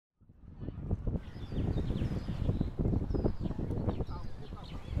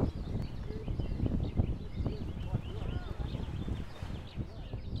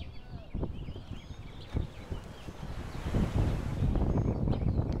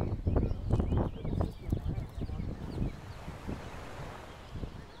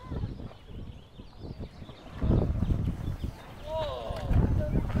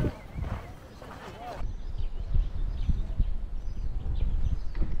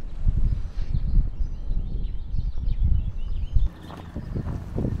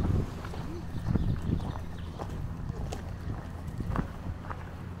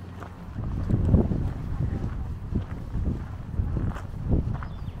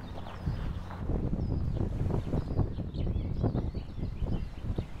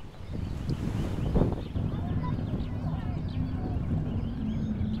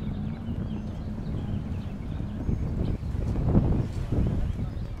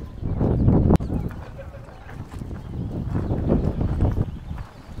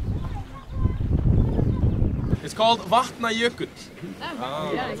called Vatnajökull.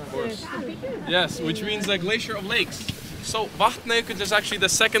 Of course. Yes, which means a glacier of lakes. So Vatnajökull is actually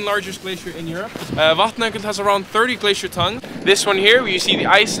the second largest glacier in Europe. Vatnajökull has around 30 glacier tongues. This one here, where you see the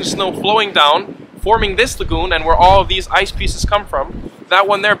ice and snow flowing down, forming this lagoon, and where all of these ice pieces come from. That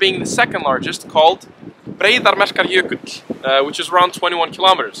one there being the second largest, called Jökull, which is around 21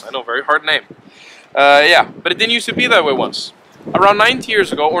 kilometers. I know, very hard name. Yeah, but it didn't used to be that way once. Around 90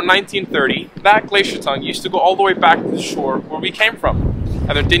 years ago, or 1930, that glacier tongue used to go all the way back to the shore where we came from.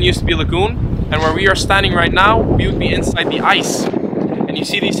 And there didn't used to be a lagoon, and where we are standing right now, we would be inside the ice. And you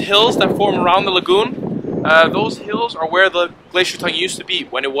see these hills that form around the lagoon? Those hills are where the glacier tongue used to be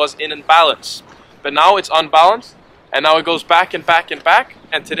when it was in balance. But now it's unbalanced, and now it goes back and back and back.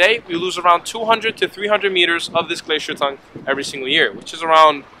 And today, we lose around 200 to 300 meters of this glacier tongue every single year, which is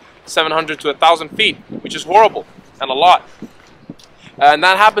around 700 to 1,000 feet, which is horrible and a lot. And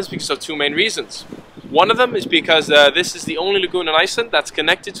that happens because of two main reasons. One of them is because this is the only lagoon in Iceland that's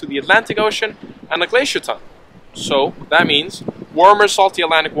connected to the Atlantic Ocean and a glacier tongue. So that means warmer, salty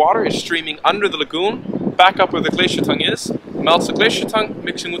Atlantic water is streaming under the lagoon, back up where the glacier tongue is, melts the glacier tongue,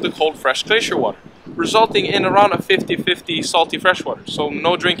 mixing with the cold, fresh glacier water, resulting in around a 50-50 salty freshwater, so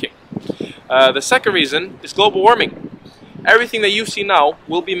no drinking. The second reason is global warming. Everything that you see now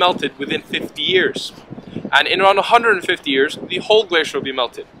will be melted within 50 years. And in around 150 years, the whole glacier will be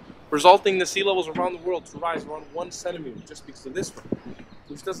melted, resulting in the sea levels around the world to rise around 1 centimeter just because of this one.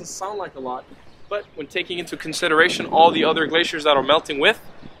 Which doesn't sound like a lot, but when taking into consideration all the other glaciers that are melting with,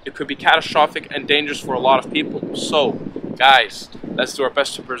 it could be catastrophic and dangerous for a lot of people. So, guys, let's do our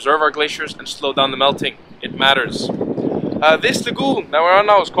best to preserve our glaciers and slow down the melting. It matters. This lagoon that we're on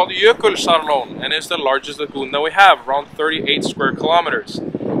now is called Jökulsárlón, and it's the largest lagoon that we have, around 38 square kilometers.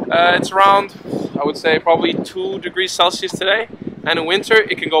 It's around, I would say, probably 2 degrees Celsius today, and in winter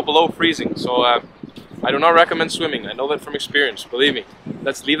it can go below freezing. So I do not recommend swimming. I know that from experience, believe me.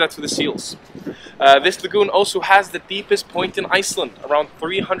 Let's leave that to the seals. This lagoon also has the deepest point in Iceland, around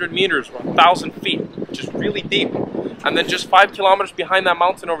 300 meters or 1,000 feet, which is really deep. And then just 5 kilometers behind that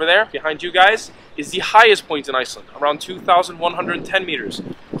mountain over there, behind you guys, is the highest point in Iceland, around 2,110 meters,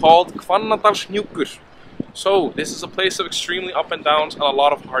 called Hvannadalshnjúkur. So this is a place of extremely up and downs and a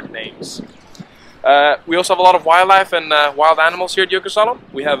lot of hard names. We also have a lot of wildlife and wild animals here at Jökulsárlón.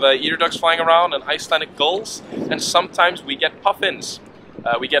 We have eider ducks flying around and Icelandic gulls, and sometimes we get puffins.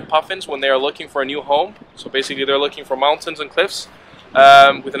 We get puffins when they are looking for a new home. So basically they're looking for mountains and cliffs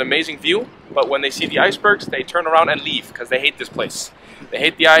with an amazing view, but when they see the icebergs, they turn around and leave because they hate this place. They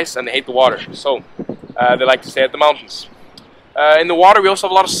hate the ice and they hate the water, so they like to stay at the mountains. In the water, we also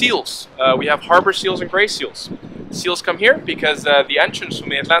have a lot of seals. We have harbor seals and gray seals. Seals come here because the entrance from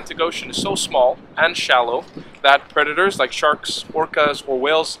the Atlantic Ocean is so small and shallow that predators like sharks, orcas, or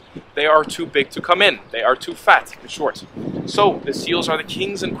whales, they are too big to come in. They are too fat, in short. So the seals are the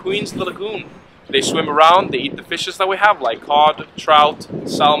kings and queens of the lagoon. They swim around, they eat the fishes that we have, like cod, trout,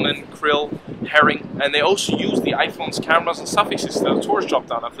 salmon, krill, herring, and they also use the iPhone's cameras and suffixes that the tourists drop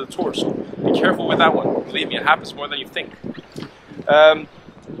down after the tour, so be careful with that one. Believe me, it happens more than you think.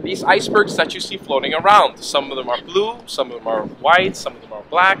 These icebergs that you see floating around, some of them are blue, some of them are white, some of them are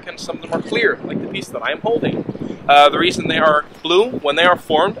black, and some of them are clear, like the piece that I am holding. The reason they are blue, when they are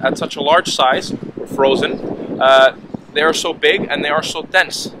formed at such a large size, or frozen, they are so big and they are so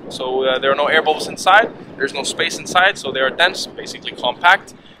dense. So there are no air bubbles inside, there's no space inside, so they are dense, basically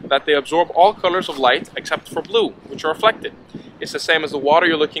compact, that they absorb all colors of light except for blue, which are reflected. It's the same as the water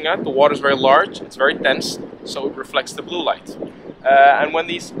you're looking at. The water is very large, it's very dense, so it reflects the blue light. And when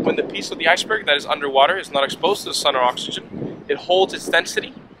the piece of the iceberg that is underwater is not exposed to the sun or oxygen, it holds its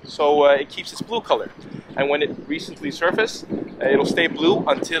density, so it keeps its blue color. And when it recently surfaces, it'll stay blue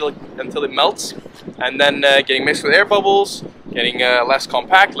until it melts, and then getting mixed with air bubbles, getting less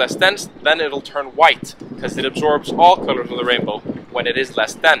compact, less dense, then it'll turn white, because it absorbs all colors of the rainbow when it is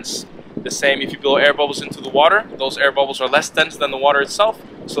less dense. The same if you blow air bubbles into the water, those air bubbles are less dense than the water itself,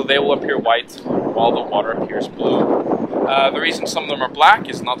 so they will appear white while the water appears blue. The reason some of them are black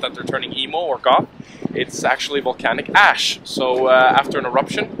is not that they're turning emo or goth, it's actually volcanic ash. So after an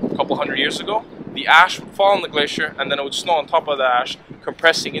eruption a couple hundred years ago, the ash would fall on the glacier and then it would snow on top of the ash,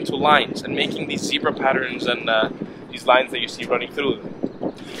 compressing into lines and making these zebra patterns and these lines that you see running through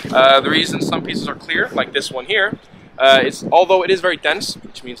them. The reason some pieces are clear, like this one here, is although it is very dense,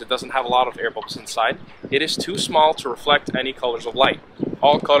 which means it doesn't have a lot of air bubbles inside, it is too small to reflect any colors of light.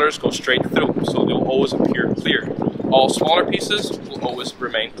 All colors go straight through, so they'll always appear clear. All smaller pieces will always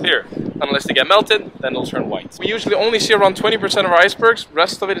remain clear. Unless they get melted, then they'll turn white. We usually only see around 20% of our icebergs, the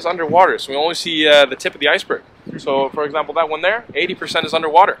rest of it is underwater, so we only see the tip of the iceberg. So for example, that one there, 80% is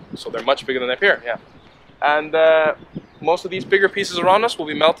underwater, so they're much bigger than they appear, yeah. And most of these bigger pieces around us will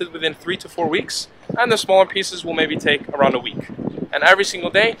be melted within 3 to 4 weeks, and the smaller pieces will maybe take around a week. And every single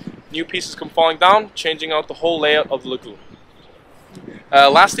day, new pieces come falling down, changing out the whole layout of the lagoon.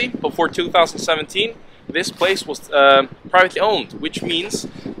 Lastly, before 2017, this place was privately owned, which means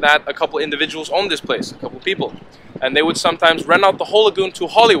that a couple individuals owned this place, a couple people. And they would sometimes rent out the whole lagoon to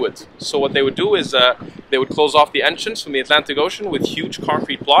Hollywood. So what they would do is they would close off the entrance from the Atlantic Ocean with huge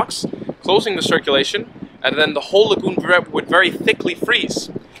concrete blocks, closing the circulation, and then the whole lagoon would very thickly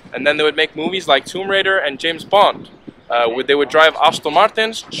freeze. And then they would make movies like Tomb Raider and James Bond. They would drive Aston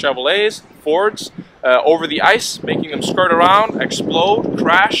Martins, Chevrolets, Fords over the ice, making them skirt around, explode,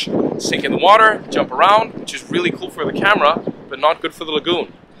 crash, sink in the water, jump around, which is really cool for the camera, but not good for the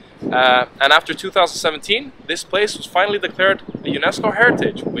lagoon. And after 2017, this place was finally declared a UNESCO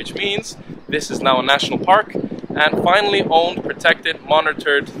heritage, which means this is now a national park and finally owned, protected,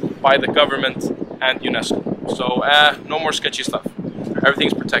 monitored by the government and UNESCO. So no more sketchy stuff.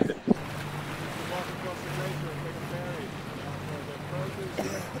 Everything's protected.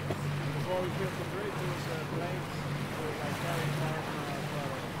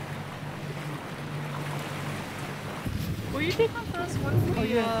 Will you take one for us once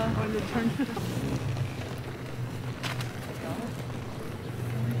we on the turn?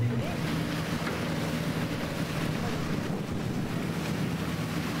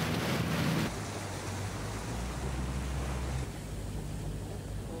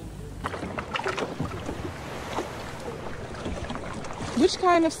 Which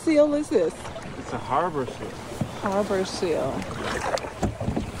kind of seal is this? It's a harbor seal. Harbor seal.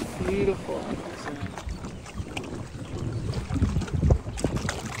 Beautiful.